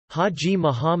Hajee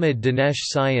Mohammad Danesh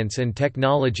Science and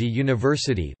Technology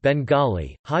University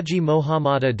Bengali, Hajee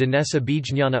Mohammada Danesa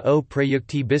Bijnana o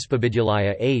Prayukti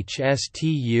Bispavidyalaya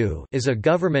HSTU is a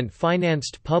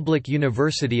government-financed public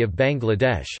university of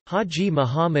Bangladesh. Hajee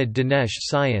Mohammad Danesh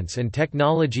Science and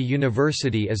Technology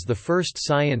University is the first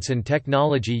science and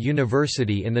technology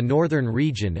university in the northern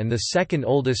region and the second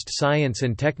oldest science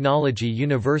and technology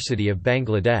university of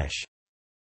Bangladesh.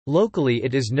 Locally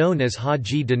it is known as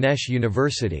Hajee Danesh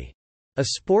University. A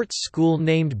sports school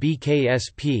named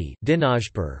BKSP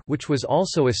Dinajpur, which was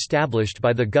also established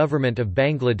by the Government of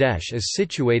Bangladesh, is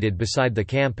situated beside the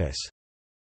campus.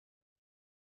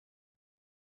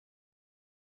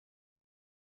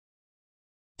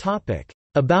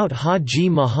 About Hajee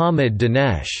Mohammad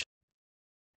Danesh.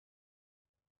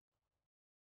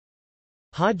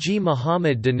 Hajee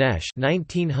Mohammad Danesh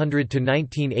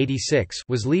 (1900–1986)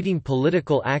 was leading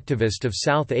political activist of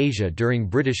South Asia during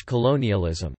British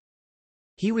colonialism.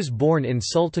 He was born in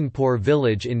Sultanpur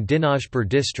village in Dinajpur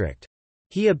district.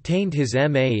 He obtained his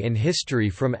MA in History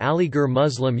from Aligarh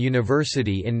Muslim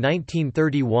University in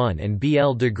 1931 and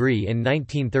BL degree in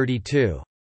 1932.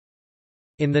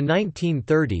 In the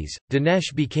 1930s,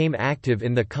 Danesh became active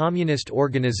in the communist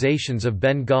organizations of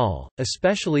Bengal,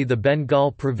 especially the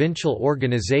Bengal Provincial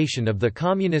Organization of the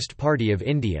Communist Party of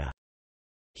India.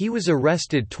 He was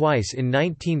arrested twice in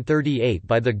 1938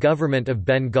 by the government of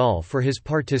Bengal for his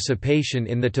participation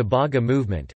in the Tabaga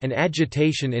movement, an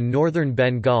agitation in northern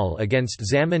Bengal against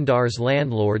zamindars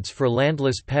landlords for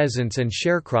landless peasants and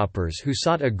sharecroppers who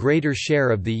sought a greater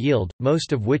share of the yield,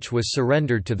 most of which was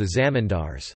surrendered to the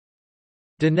zamindars.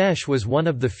 Danesh was one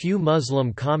of the few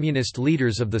Muslim communist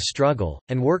leaders of the struggle,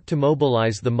 and worked to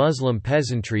mobilize the Muslim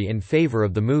peasantry in favor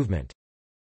of the movement.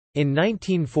 In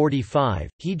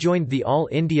 1945, he joined the All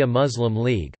India Muslim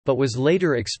League, but was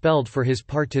later expelled for his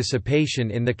participation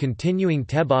in the continuing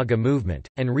Tebaga movement,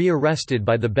 and re-arrested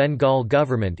by the Bengal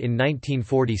government in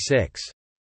 1946.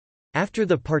 After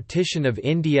the partition of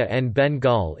India and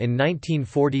Bengal in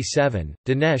 1947,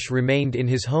 Danesh remained in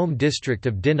his home district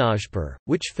of Dinajpur,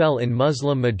 which fell in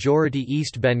Muslim-majority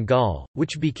East Bengal,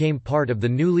 which became part of the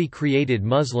newly created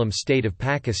Muslim state of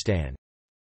Pakistan.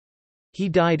 He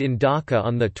died in Dhaka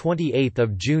on 28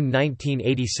 June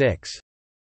 1986.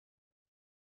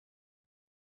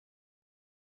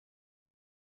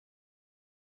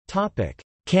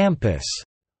 Campus.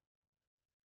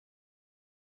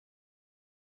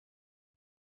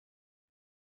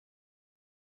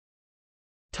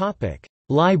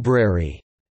 Library.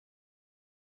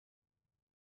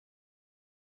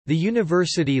 The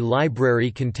university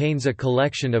library contains a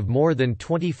collection of more than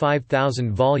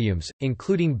 25,000 volumes,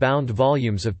 including bound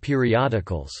volumes of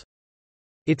periodicals.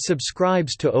 It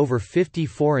subscribes to over 50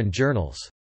 foreign journals.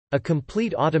 A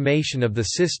complete automation of the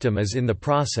system is in the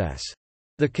process.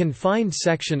 The confined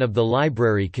section of the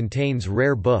library contains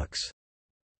rare books.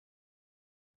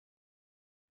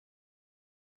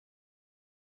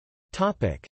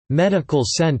 Medical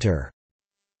center.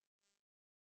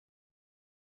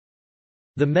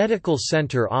 The medical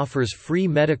center offers free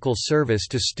medical service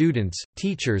to students,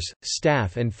 teachers,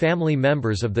 staff and family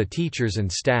members of the teachers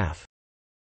and staff.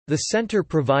 The center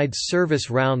provides service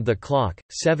round the clock,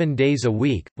 7 days a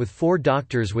week, with 4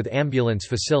 doctors with ambulance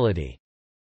facility.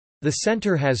 The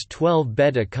center has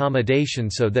 12-bed accommodation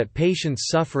so that patients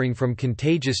suffering from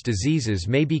contagious diseases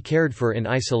may be cared for in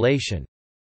isolation.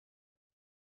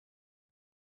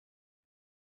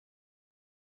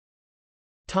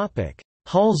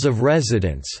 Halls of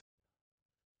residence.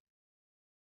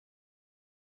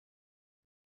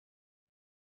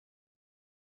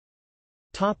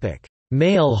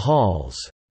 Male halls.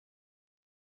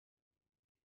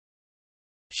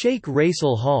 Sheikh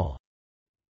Raisal Hall,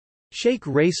 Sheikh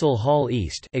Raisal Hall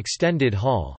East Extended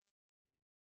Hall,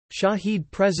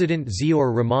 Shahid President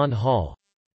Ziaur Rahman Hall,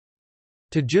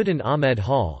 Tajuddin Ahmed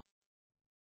Hall,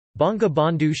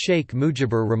 Bangabandhu Sheikh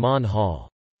Mujibur Rahman Hall.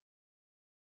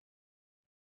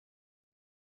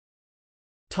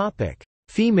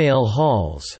 Female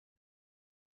halls.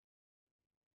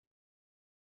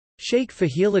 Sheikh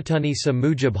Fahilatunisa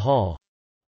Mujib Hall,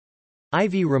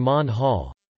 Ivy Rahman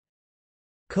Hall,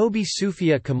 Kobi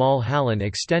Sufia Kamal Hallan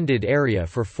Extended Area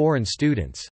for foreign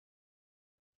students.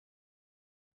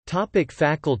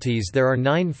 Faculties. There are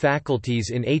 9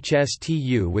 faculties in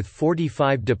HSTU with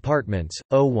 45 departments,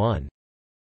 01.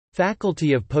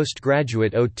 Faculty of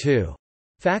Postgraduate 02.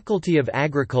 Faculty of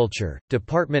Agriculture,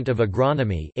 Department of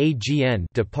Agronomy (AGN),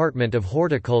 Department of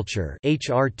Horticulture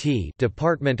 (HRT),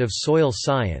 Department of Soil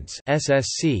Science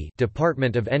 (SSC),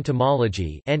 Department of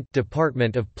Entomology (ENT),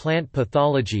 Department of Plant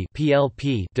Pathology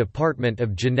 (PLP), Department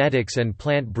of Genetics and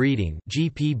Plant Breeding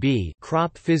 (GPB),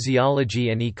 Crop Physiology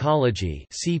and Ecology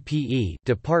 (CPE),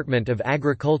 Department of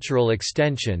Agricultural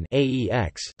Extension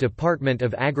 (AEX), Department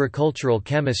of Agricultural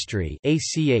Chemistry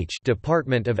 (ACH),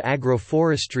 Department of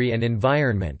Agroforestry and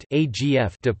Environment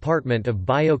AGF, Department of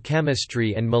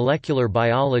Biochemistry and Molecular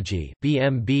Biology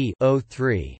BMB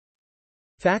 03.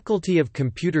 Faculty of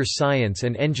Computer Science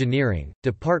and Engineering,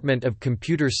 Department of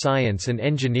Computer Science and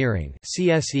Engineering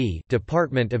CSE,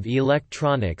 Department of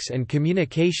Electronics and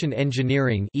Communication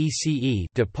Engineering ECE,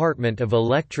 Department of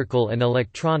Electrical and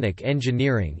Electronic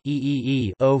Engineering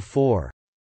EEE 04.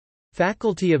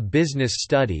 Faculty of Business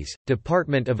Studies,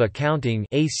 Department of Accounting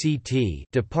ACT,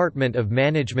 Department of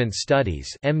Management Studies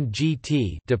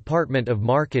MGT, Department of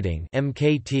Marketing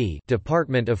MKT,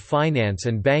 Department of Finance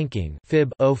and Banking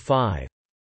FIB 05.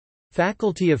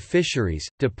 Faculty of Fisheries,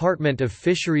 Department of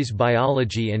Fisheries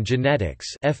Biology and Genetics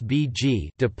FBG,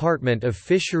 Department of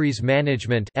Fisheries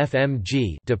Management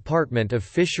FMG, Department of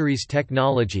Fisheries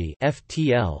Technology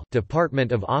FTL,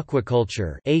 Department of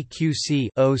Aquaculture AQC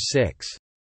 06.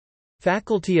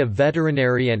 Faculty of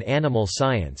Veterinary and Animal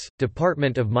Science,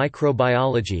 Department of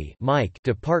Microbiology (MIC),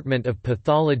 Department of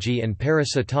Pathology and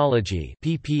Parasitology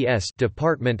 (PPS),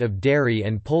 Department of Dairy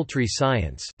and Poultry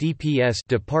Science (DPS),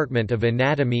 Department of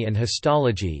Anatomy and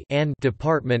Histology and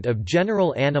Department of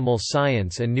General Animal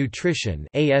Science and Nutrition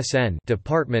 (ASN),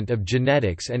 Department of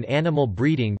Genetics and Animal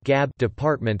Breeding (GAB),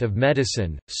 Department of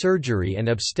Medicine, Surgery and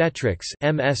Obstetrics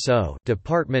 (MSO),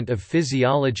 Department of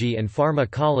Physiology and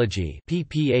Pharmacology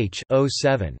 (PPH)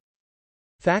 07.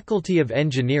 Faculty of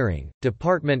Engineering,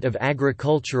 Department of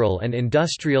Agricultural and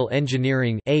Industrial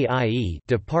Engineering AIE,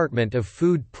 Department of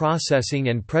Food Processing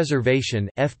and Preservation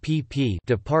FPP,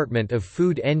 Department of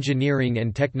Food Engineering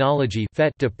and Technology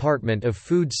FET, Department of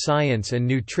Food Science and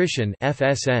Nutrition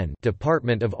FSN,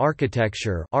 Department of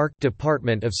Architecture ARC,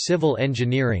 Department of Civil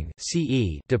Engineering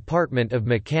CE, Department of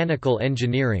Mechanical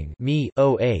Engineering ME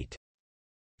 08.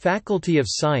 Faculty of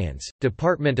Science,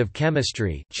 Department of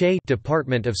Chemistry CHE,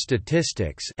 Department of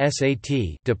Statistics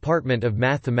SAT, Department of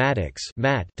Mathematics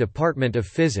MAT, Department of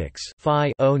Physics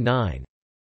Phi 09.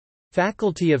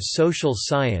 Faculty of Social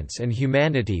Science and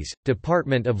Humanities,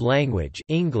 Department of Language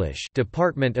English,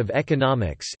 Department of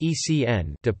Economics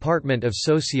ECN, Department of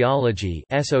Sociology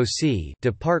SOC,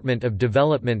 Department of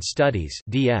Development Studies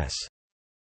DS.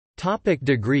 Topic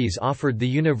degrees offered. The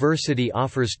university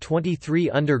offers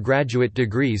 23 undergraduate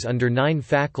degrees under 9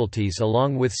 faculties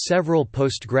along with several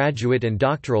postgraduate and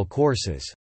doctoral courses.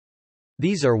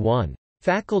 These are 1.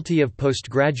 Faculty of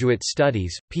Postgraduate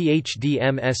Studies, PhD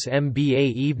MS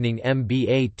MBA Evening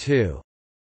MBA 2.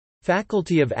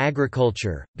 Faculty of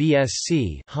Agriculture,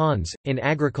 BSc Hons, in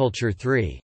Agriculture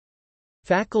 3.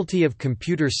 Faculty of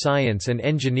Computer Science and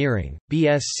Engineering,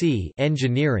 BSc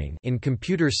Engineering in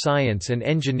Computer Science and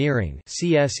Engineering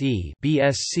CSE,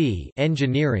 BSc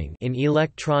Engineering in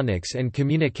Electronics and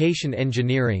Communication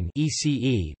Engineering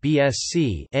ECE,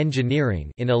 BSc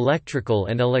Engineering in Electrical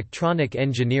and Electronic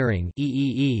Engineering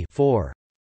EEE 4.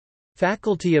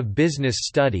 Faculty of Business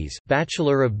Studies,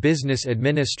 Bachelor of Business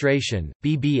Administration,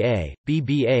 BBA,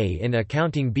 BBA in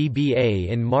Accounting, BBA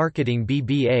in Marketing,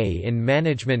 BBA in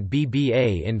Management,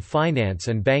 BBA in Finance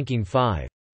and Banking 5.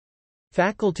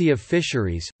 Faculty of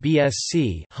Fisheries,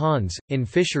 BSc Hons, in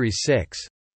Fisheries 6.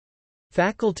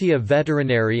 Faculty of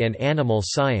Veterinary and Animal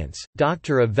Science,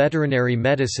 Doctor of Veterinary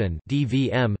Medicine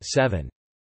DVM 7.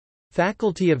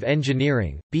 Faculty of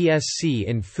Engineering, BSc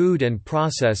in Food and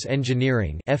Process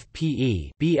Engineering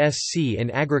FPE, BSc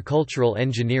in Agricultural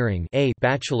Engineering A,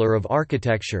 Bachelor of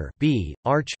Architecture B,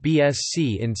 Arch,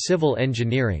 BSc in Civil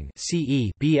Engineering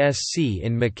CE, BSc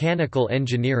in Mechanical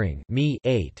Engineering ME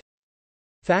 8.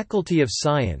 Faculty of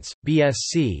Science,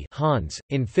 BSc Hons,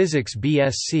 in Physics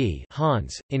BSc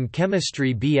Hons, in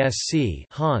Chemistry BSc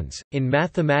Hons, in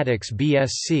Mathematics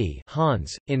BSc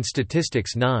Hons, in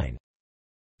Statistics 9.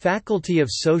 Faculty of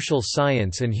Social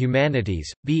Science and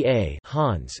Humanities, BA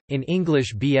Hons, in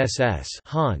English BSS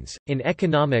Hons, in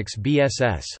Economics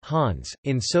BSS Hons,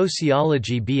 in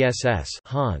Sociology BSS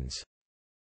Hons.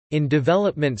 In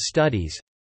Development Studies,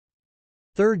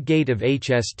 Third Gate of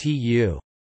HSTU.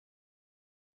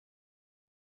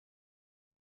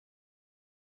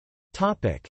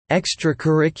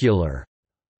 Extracurricular.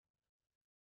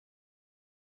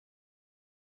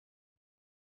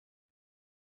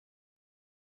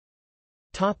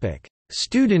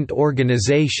 Student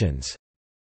organizations.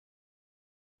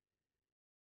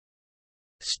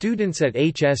 Students at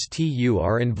HSTU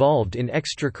are involved in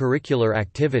extracurricular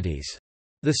activities.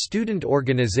 The student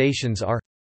organizations are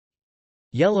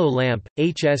Yellow Lamp,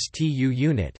 HSTU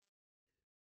Unit,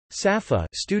 SAFA,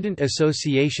 Student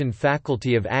Association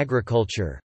Faculty of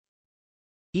Agriculture,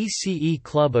 ECE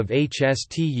Club of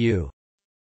HSTU,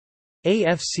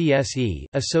 AFCSE,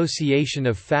 Association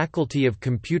of Faculty of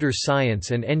Computer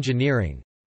Science and Engineering,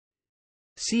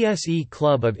 CSE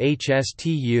Club of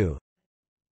HSTU,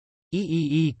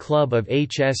 EEE Club of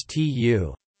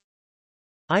HSTU,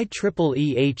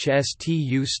 IEEE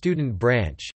HSTU Student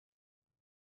Branch,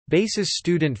 Basis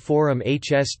Student Forum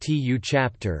HSTU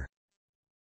Chapter,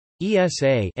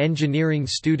 ESA Engineering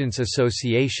Students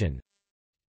Association,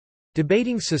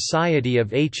 Debating Society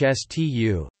of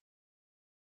HSTU,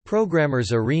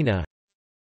 Programmers Arena,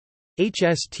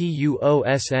 HSTU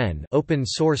OSN Open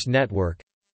Source Network,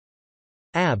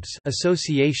 ABS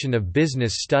Association of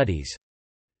Business Studies,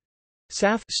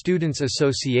 SAF Students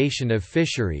Association of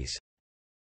Fisheries,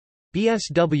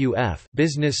 BSWF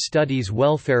Business Studies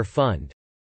Welfare Fund,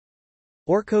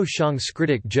 Orko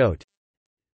Sangskritik Jot,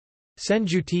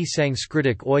 Senjuti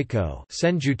Sangskritik Oiko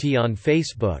Senjuti on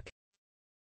Facebook,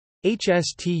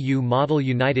 HSTU Model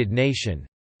United Nation,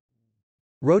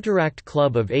 Rotaract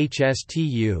Club of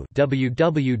HSTU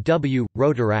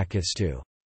www.rotarakistu.org,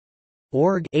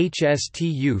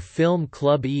 HSTU Film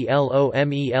Club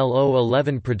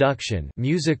ELOMELO11 Production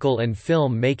Musical and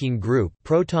Film Making Group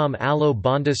Protom Alo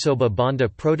Bandasoba Banda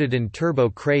Protodan Turbo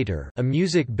Crater a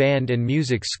music band and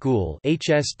music school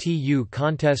HSTU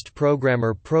Contest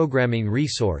Programmer Programming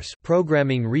Resource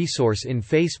in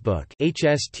Facebook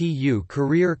HSTU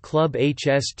Career Club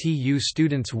HSTU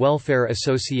Students Welfare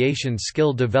Association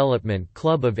Skill Development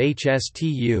Club of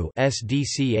HSTU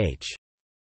SDCH.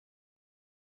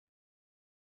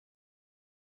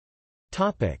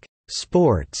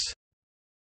 Sports.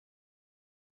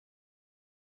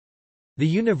 The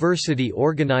university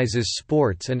organizes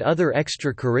sports and other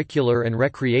extracurricular and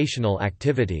recreational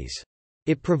activities.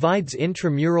 It provides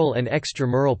intramural and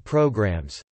extramural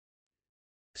programs.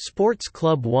 Sports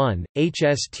Club 1,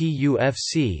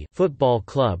 HSTU-FC Football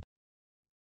Club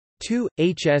 2,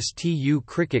 HSTU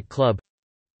Cricket Club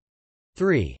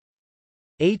 3.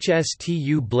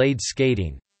 HSTU Blade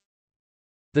Skating.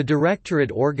 The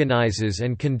Directorate organizes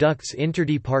and conducts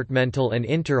interdepartmental and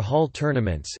inter-hall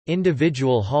tournaments,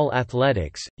 individual hall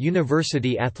athletics,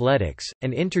 university athletics,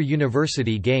 and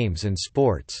inter-university games and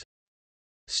sports.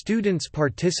 Students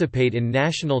participate in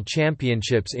national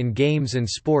championships in games and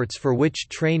sports for which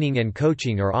training and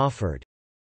coaching are offered.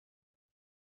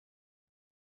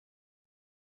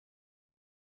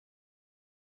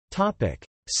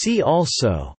 See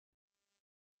also: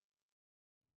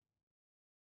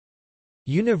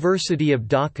 University of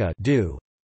Dhaka (DU),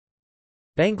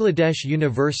 Bangladesh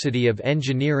University of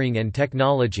Engineering and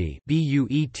Technology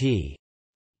 (BUET),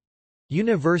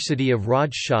 University of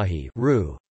Rajshahi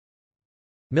 (RU),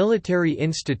 Military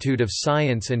Institute of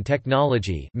Science and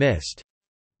Technology (MIST),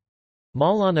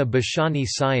 Maulana Bashani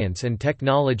Science and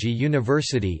Technology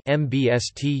University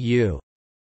 (MBSTU).